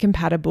going to be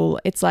compatible.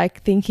 It's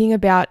like thinking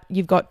about,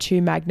 you've got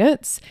two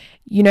magnets.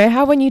 You know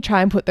how when you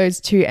try and put those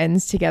two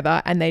ends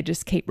together and they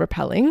just keep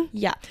repelling?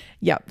 Yeah.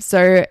 Yep.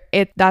 So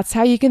that's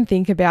how you can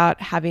think about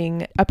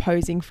having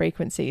opposing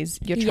frequencies.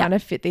 You're trying to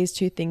fit these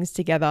two things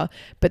together,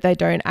 but they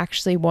don't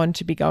actually want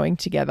to be going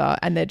together,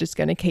 and they're just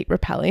going to keep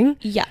repelling.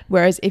 Yeah.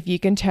 Whereas if you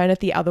can turn it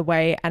the other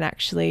way and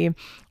actually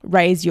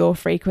raise your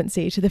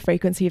frequency to the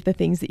frequency of the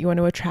things that you want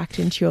to attract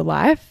into your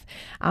life,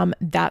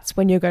 that's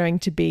when you're going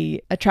to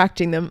be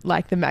attracting them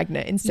like the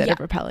magnet instead of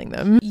repelling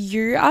them.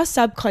 You are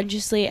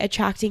subconsciously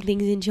attracting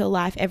things into your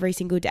life every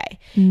single day.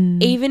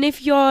 Even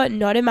if you're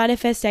not a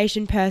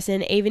manifestation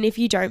person, even if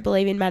you don't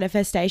believe in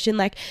manifestation,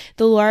 like,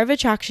 the law of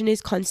attraction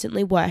is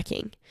constantly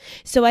working.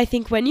 So I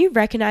think when you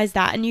recognize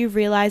that and you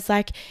realize,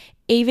 like,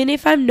 even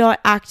if I'm not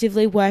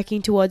actively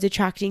working towards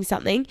attracting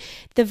something,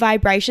 the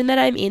vibration that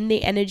I'm in,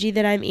 the energy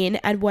that I'm in,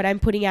 and what I'm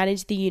putting out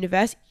into the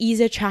universe is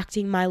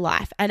attracting my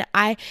life. And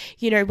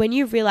when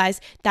you realize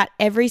that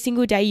every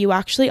single day you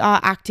actually are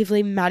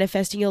actively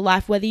manifesting your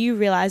life, whether you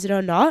realize it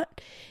or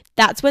not,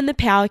 that's when the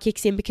power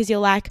kicks in, because you're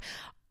like,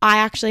 I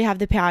actually have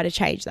the power to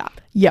change that.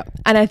 Yep.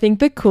 And I think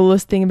the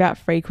coolest thing about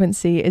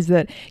frequency is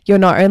that you're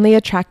not only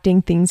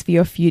attracting things for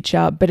your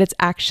future, but it's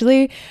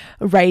actually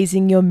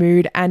raising your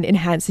mood and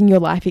enhancing your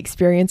life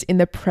experience in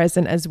the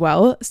present as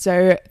well.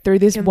 So through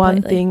this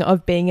one thing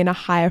of being in a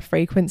higher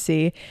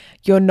frequency,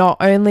 you're not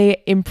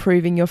only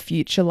improving your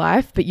future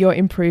life, but you're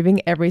improving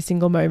every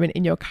single moment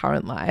in your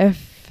current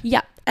life.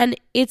 Yeah. And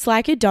it's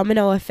like a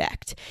domino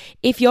effect.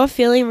 If you're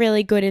feeling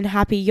really good and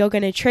happy, you're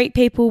going to treat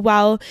people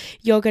well.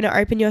 You're going to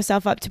open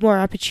yourself up to more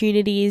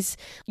opportunities.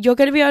 You're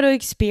going to be able to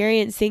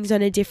experience things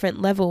on a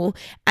different level.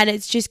 And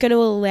it's just going to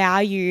allow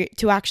you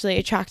to actually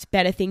attract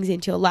better things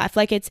into your life.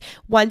 Like, it's,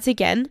 once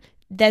again,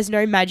 there's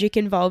no magic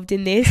involved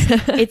in this.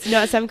 It's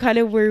not some kind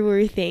of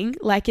woo-woo thing.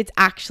 Like, it's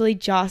actually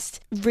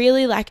just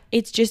really, like,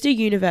 it's just a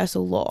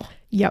universal law.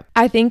 Yep.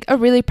 I think a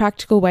really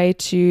practical way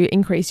to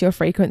increase your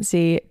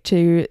frequency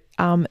to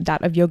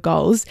that of your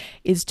goals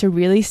is to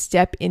really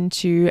step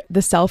into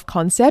the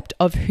self-concept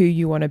of who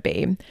you want to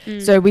be.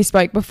 So we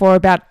spoke before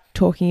about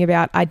talking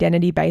about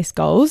identity-based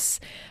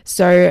goals.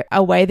 So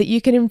a way that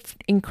you can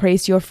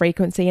increase your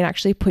frequency and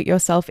actually put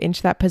yourself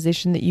into that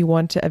position that you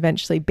want to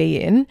eventually be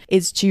in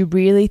is to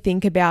really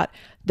think about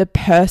the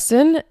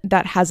person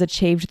that has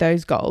achieved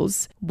those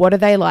goals. What are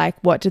they like?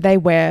 What do they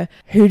wear?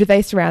 Who do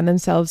they surround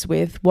themselves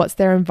with? What's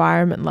their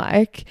environment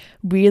like?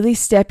 Really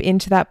step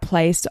into that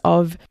place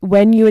of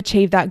when you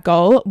achieve that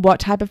goal,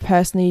 what type of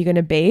person are you going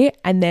to be?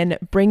 And then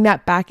bring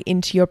that back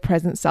into your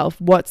present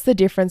self. What's the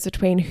difference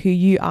between who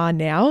you are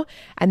now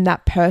and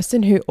that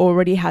person who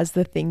already has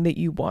the thing that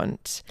you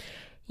want?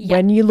 Yep.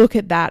 When you look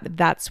at that,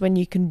 that's when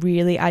you can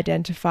really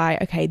identify,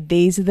 okay,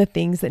 these are the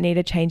things that need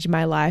to change in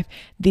my life.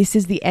 This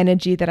is the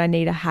energy that I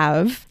need to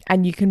have.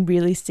 And you can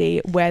really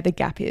see where the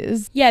gap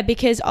is. Yeah,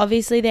 because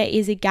obviously there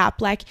is a gap.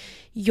 Like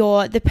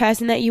the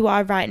person that you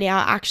are right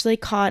now actually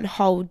can't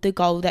hold the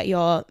goal that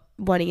you're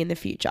wanting in the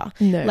future.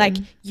 No. Like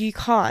you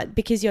can't,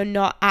 because you're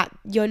not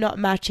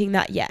matching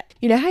that yet.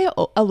 You know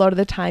how a lot of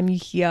the time you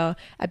hear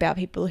about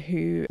people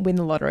who win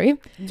the lottery,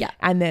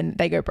 and then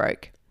they go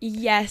broke.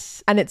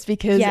 Yes. And it's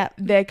because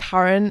their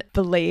current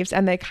beliefs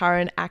and their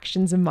current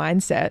actions and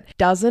mindset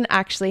doesn't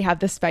actually have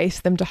the space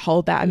for them to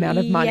hold that amount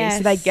of money.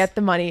 So they get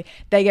the money,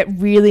 they get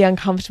really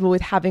uncomfortable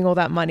with having all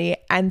that money.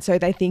 And so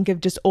they think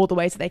of just all the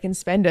ways that they can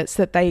spend it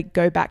so that they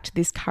go back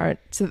to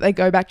they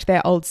go back to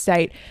their old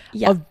state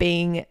of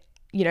being,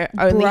 you know,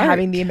 only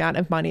having the amount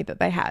of money that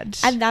they had.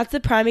 And that's the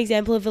prime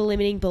example of a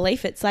limiting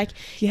belief. It's like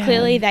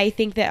clearly they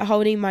think that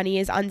holding money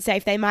is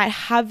unsafe. They might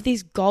have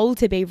this goal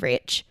to be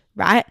rich,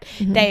 right?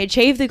 Mm-hmm. They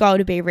achieve the goal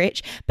to be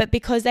rich, but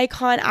because they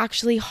can't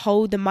actually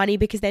hold the money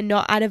because they're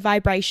not at a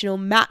vibrational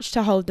match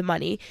to hold the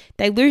money,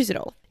 they lose it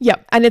all.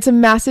 Yep. And it's a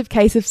massive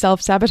case of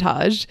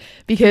self-sabotage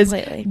because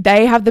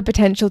they have the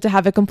potential to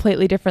have a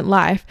completely different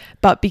life,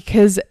 but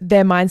because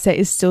their mindset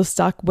is still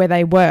stuck where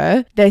they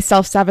were, they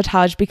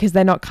self-sabotage because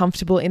they're not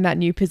comfortable in that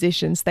new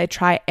position. So they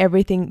try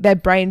everything, their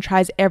brain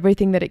tries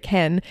everything that it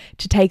can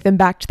to take them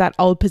back to that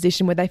old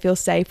position where they feel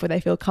safe, where they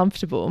feel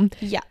comfortable,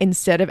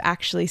 instead of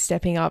actually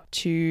stepping up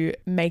to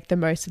make the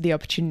most of the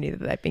opportunity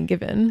that they've been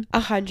given.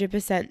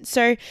 100%.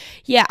 So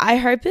yeah, I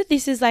hope that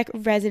this has like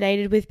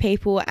resonated with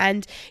people,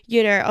 and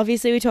you know,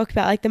 obviously we talk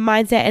about like the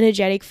mindset,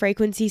 energetic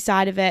frequency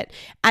side of it,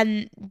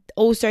 and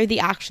also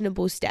the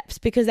actionable steps,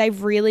 because they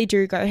really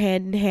do go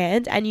hand in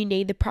hand, and you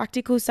need the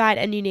practical side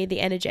and you need the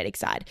energetic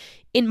side.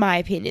 In my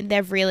opinion,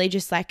 they're really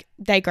just like,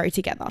 they go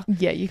together.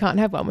 Yeah, you can't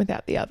have one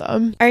without the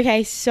other.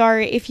 Okay, so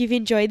if you've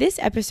enjoyed this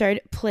episode,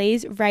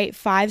 please rate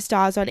 5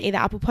 stars on either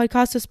Apple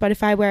Podcasts or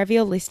Spotify, wherever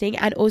you're listening,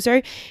 and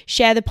also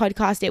share the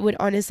podcast. It would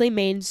honestly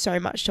mean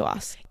so much to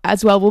us.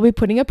 As well, we'll be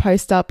putting a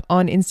post up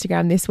on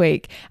Instagram this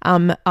week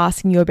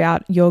asking you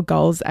about your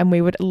goals, and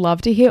we would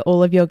love to hear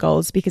all of your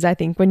goals, because I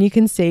think when you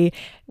can see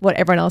what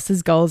everyone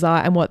else's goals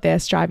are and what they're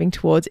striving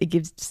towards, it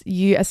gives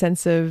you a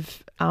sense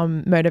of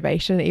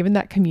motivation, even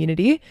that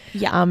community,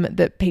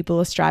 that people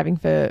are striving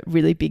for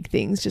really big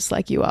things just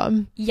like you are.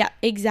 Yeah,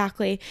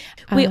 exactly.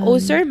 We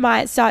also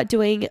might start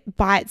doing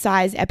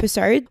bite-sized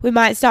episodes. We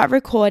might start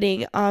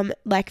recording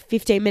like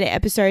 15-minute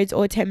episodes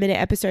or 10-minute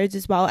episodes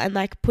as well, and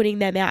like putting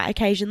them out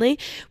occasionally,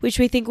 which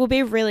we think will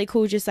be really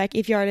cool. Just like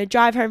if you're on a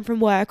drive home from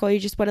work, or you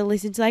just want to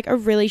listen to like a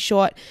really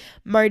short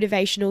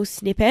motivational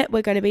snippet,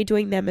 we're going to be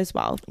doing them as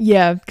well.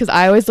 Yeah, because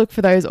I always look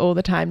for those all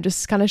the time,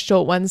 just kind of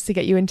short ones to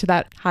get you into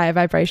that higher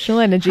vibrational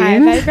energy. Higher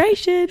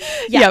vibration.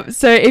 Yep.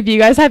 So if you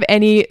guys have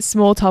any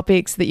small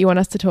topics that you want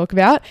us to talk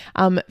about,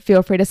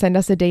 feel free to send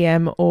us a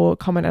DM or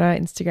comment on our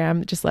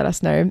Instagram. Just let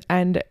us know,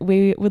 and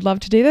we would love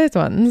to do those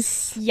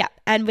ones. Yeah.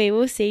 And we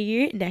will see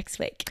you next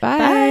week.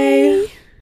 Bye.